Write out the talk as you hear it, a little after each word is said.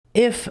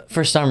If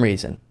for some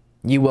reason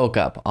you woke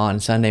up on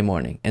Sunday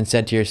morning and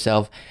said to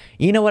yourself,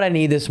 you know what I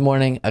need this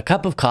morning? A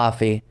cup of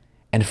coffee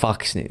and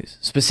Fox News,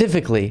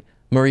 specifically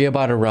Maria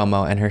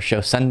Bartiromo and her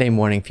show Sunday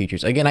Morning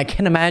Futures. Again, I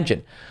can't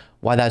imagine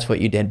why that's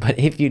what you did, but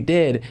if you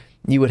did,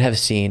 you would have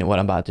seen what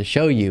I'm about to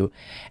show you.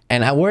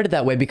 And I worded it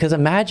that way because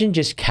imagine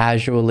just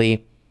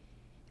casually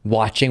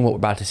watching what we're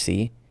about to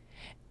see,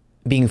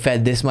 being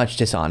fed this much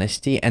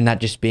dishonesty, and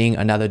that just being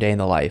another day in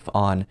the life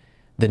on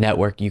the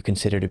network you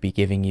consider to be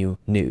giving you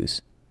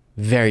news.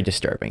 Very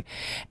disturbing.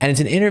 And it's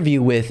an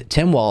interview with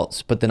Tim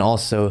Walz, but then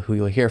also, who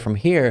you'll hear from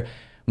here,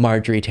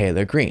 Marjorie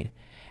Taylor Greene.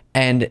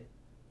 And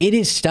it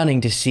is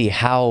stunning to see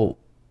how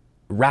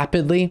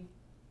rapidly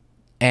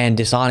and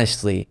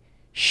dishonestly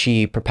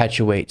she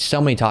perpetuates so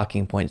many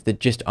talking points that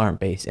just aren't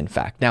based in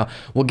fact. Now,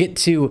 we'll get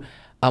to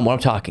what I'm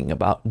talking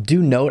about.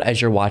 Do note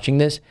as you're watching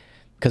this,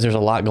 because there's a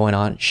lot going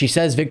on. She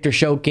says Victor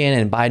Shokin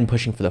and Biden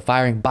pushing for the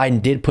firing.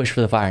 Biden did push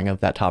for the firing of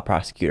that top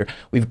prosecutor.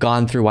 We've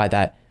gone through why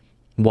that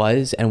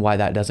was and why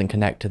that doesn't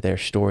connect to their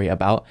story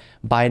about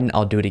Biden.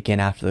 I'll do it again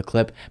after the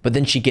clip. But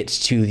then she gets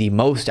to the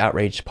most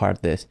outraged part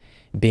of this,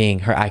 being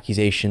her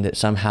accusation that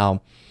somehow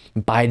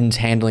Biden's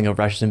handling of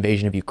Russia's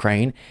invasion of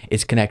Ukraine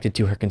is connected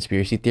to her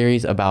conspiracy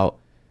theories about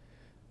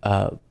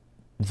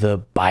the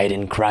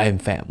Biden crime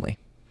family.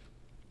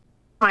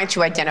 Trying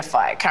to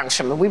identify,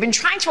 Congresswoman, we've been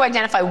trying to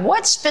identify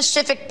what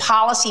specific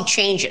policy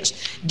changes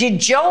did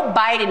Joe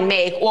Biden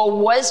make, or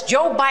was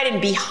Joe Biden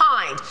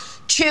behind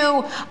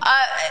to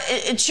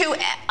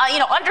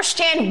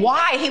understand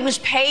why he was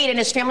paid and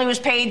his family was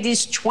paid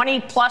these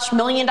 $20+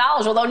 million,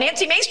 although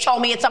Nancy Mace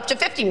told me it's up to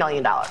 $50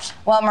 million.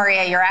 Well,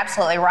 Maria, you're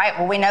absolutely right.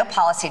 Well, we know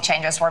policy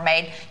changes were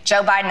made.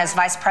 Joe Biden, as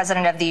Vice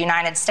President of the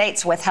United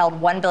States, withheld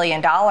 $1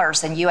 billion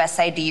in U.S.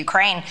 aid to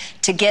Ukraine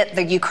to get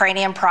the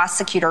Ukrainian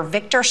prosecutor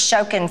Victor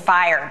Shokin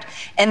fired.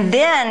 And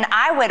then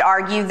I would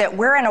argue that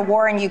we're in a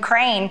war in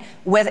Ukraine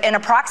in a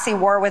proxy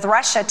war with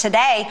Russia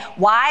today.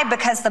 Why?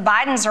 Because the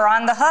Bidens are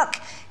on the hook.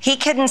 He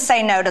couldn't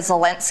say no to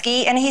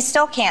Zelensky, and he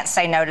still can't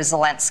say no to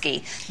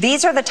Zelensky.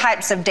 These are the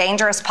types of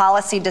dangerous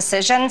policy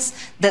decisions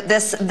that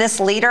this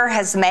leader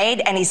has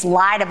made, and he's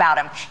lied about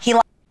them.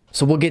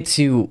 So we'll get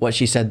to what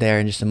she said there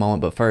in just a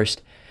moment, but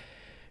first,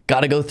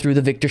 got to go through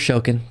the Victor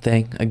Shokin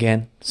thing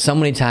again. So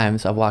many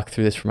times I've walked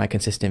through this for my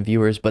consistent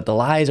viewers, but the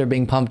lies are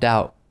being pumped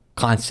out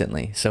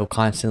constantly. So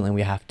constantly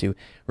we have to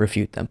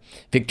refute them.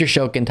 Victor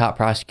Shokin, top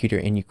prosecutor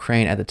in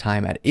Ukraine at the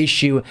time, at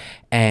issue,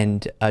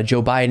 and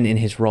Joe Biden, in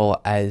his role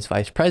as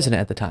vice president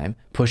at the time,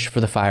 pushed for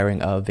the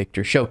firing of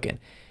Victor Shokin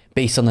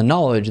based on the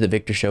knowledge that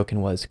Victor Shokin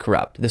was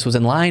corrupt. This was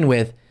in line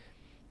with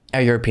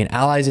our European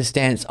allies'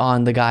 stance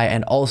on the guy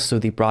and also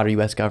the broader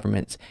U.S.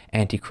 government's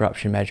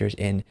anti-corruption measures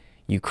in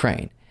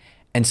Ukraine.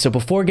 And so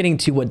before getting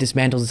to what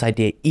dismantles this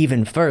idea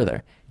even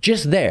further,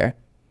 just there,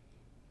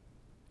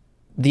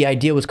 the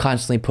idea was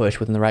constantly pushed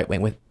within the right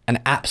wing with an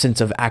absence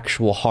of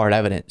actual hard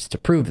evidence to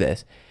prove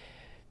this.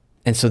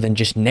 And so then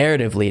just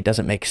narratively, it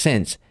doesn't make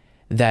sense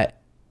that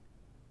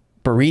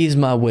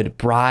Burisma would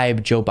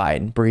bribe Joe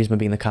Biden, Burisma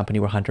being the company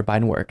where Hunter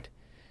Biden worked,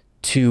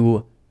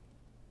 to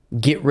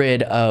get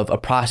rid of a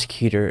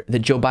prosecutor that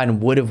Joe Biden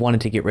would have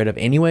wanted to get rid of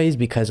anyways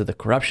because of the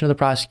corruption of the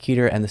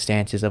prosecutor and the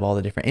stances of all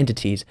the different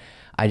entities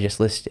I just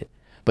listed.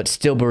 But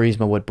still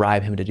Burisma would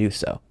bribe him to do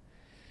so.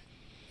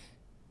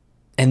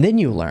 And then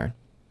you learn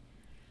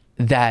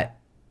that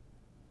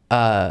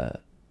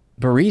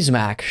Burisma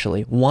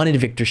actually wanted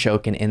Victor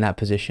Shokin in that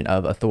position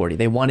of authority.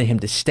 They wanted him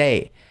to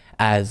stay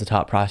as the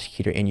top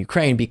prosecutor in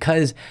Ukraine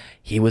because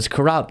he was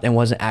corrupt and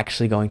wasn't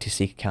actually going to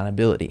seek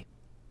accountability.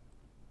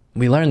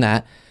 We learned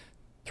that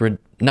through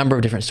a number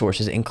of different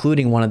sources,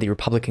 including one of the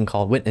Republican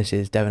called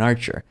witnesses, Devin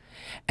Archer.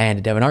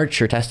 And Devin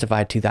Archer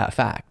testified to that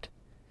fact.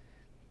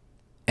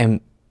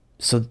 And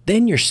so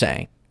then you're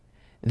saying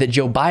that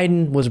Joe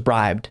Biden was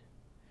bribed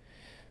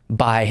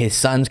by his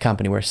son's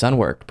company, where his son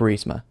worked,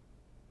 Burisma,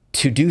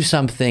 to do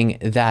something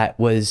that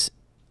was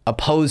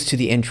opposed to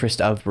the interest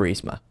of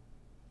Burisma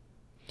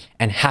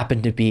and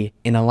happened to be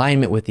in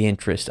alignment with the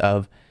interest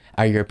of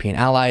our European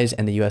allies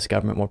and the U.S.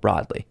 government more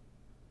broadly.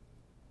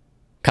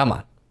 Come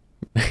on.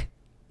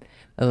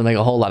 Doesn't make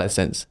a whole lot of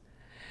sense.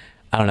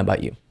 I don't know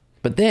about you.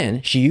 But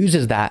then she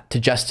uses that to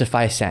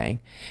justify saying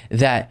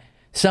that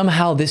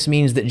somehow this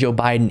means that Joe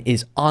Biden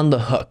is on the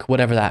hook,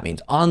 whatever that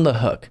means, on the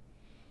hook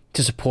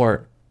to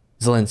support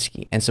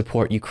Zelensky and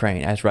support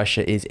Ukraine as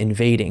Russia is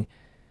invading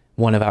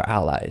one of our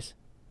allies.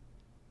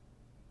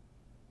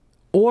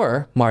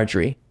 Or,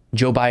 Marjorie,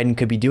 Joe Biden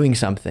could be doing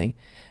something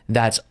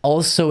that's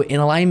also in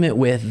alignment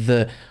with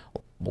the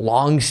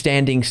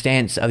long-standing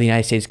stance of the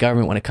United States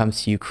government when it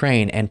comes to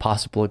Ukraine and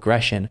possible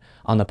aggression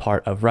on the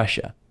part of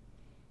Russia.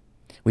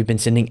 We've been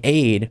sending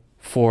aid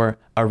for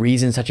a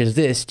reason such as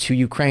this to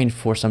Ukraine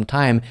for some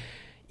time,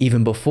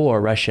 even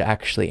before Russia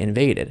actually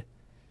invaded.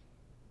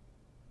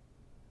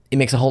 It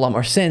makes a whole lot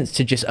more sense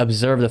to just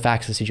observe the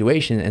facts of the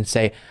situation and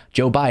say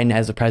Joe Biden,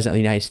 as the president of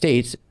the United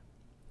States,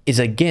 is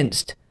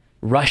against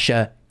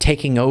Russia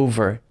taking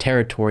over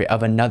territory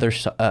of another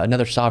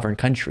sovereign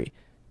country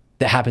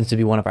that happens to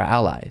be one of our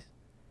allies.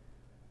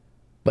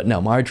 But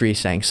no, Marjorie's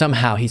saying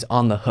somehow he's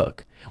on the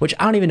hook, which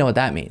I don't even know what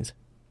that means.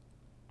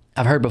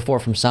 I've heard before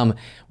from some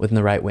within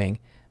the right wing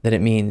that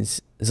it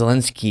means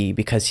Zelensky,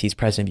 because he's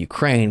president of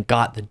Ukraine,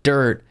 got the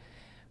dirt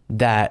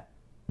that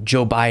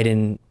Joe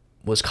Biden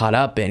was caught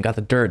up in, got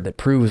the dirt that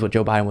proves what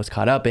Joe Biden was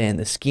caught up in,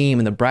 the scheme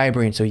and the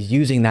bribery. And so he's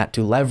using that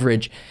to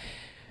leverage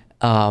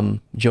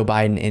Joe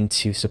Biden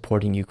into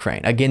supporting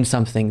Ukraine. Again,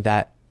 something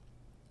that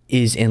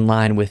is in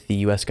line with the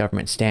US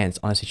government stance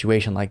on a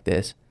situation like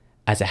this,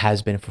 as it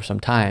has been for some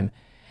time,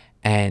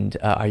 and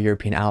our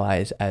European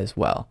allies as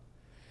well.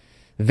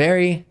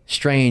 Very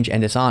strange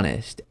and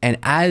dishonest. And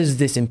as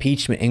this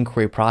impeachment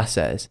inquiry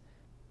process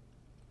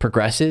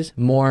progresses,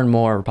 more and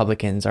more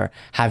Republicans are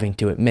having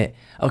to admit,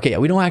 okay,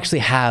 we don't actually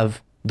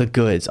have the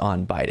goods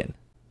on Biden.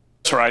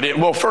 That's right.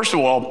 Well, first of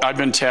all, I've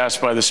been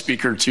tasked by the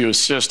Speaker to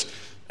assist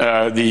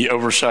the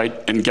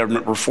oversight and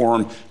government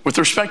reform with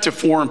respect to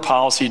foreign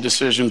policy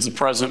decisions the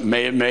president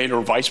may have made,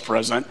 or vice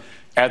president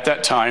at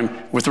that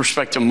time, with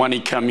respect to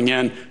money coming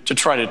in, to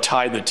try to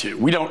tie the two.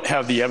 We don't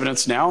have the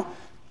evidence now,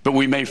 but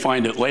we may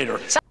find it later.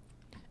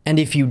 And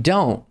if you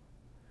don't,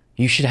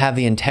 you should have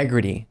the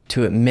integrity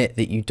to admit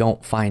that you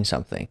don't find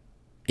something.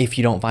 If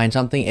you don't find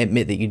something,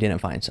 admit that you didn't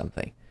find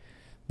something.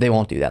 They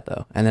won't do that,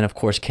 though. And then, of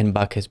course, Ken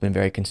Buck has been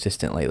very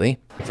consistent lately.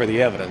 For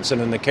the evidence.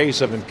 And in the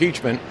case of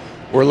impeachment,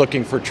 we're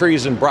looking for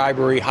treason,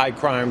 bribery, high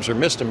crimes, or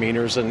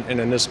misdemeanors. And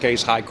in this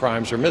case, high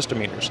crimes or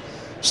misdemeanors.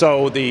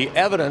 So the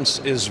evidence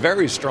is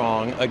very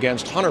strong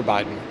against Hunter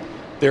Biden.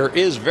 There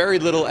is very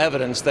little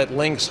evidence that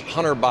links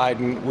Hunter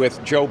Biden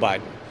with Joe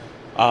Biden.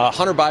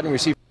 Hunter Biden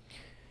received...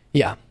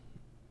 Yeah,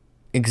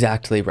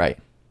 exactly right.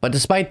 But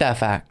despite that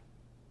fact,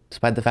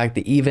 despite the fact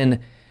that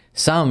even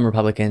some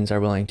Republicans are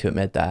willing to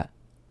admit that,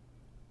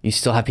 you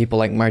still have people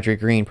like Marjorie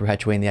Greene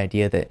perpetuating the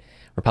idea that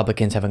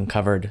Republicans have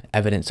uncovered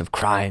evidence of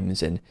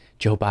crimes and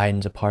Joe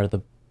Biden's a part of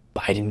the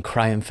Biden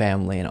crime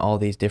family and all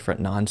these different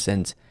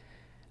nonsense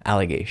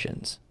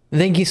allegations.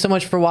 Thank you so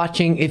much for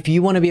watching. If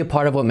you want to be a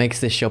part of what makes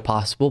this show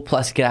possible,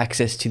 plus get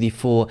access to the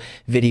full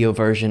video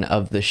version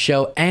of the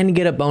show and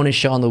get a bonus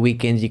show on the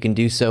weekends, you can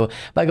do so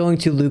by going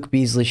to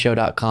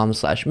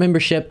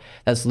lukebeasleyshow.com/membership.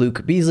 That's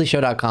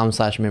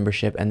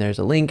lukebeasleyshow.com/membership, and there's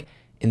a link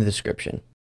in the description.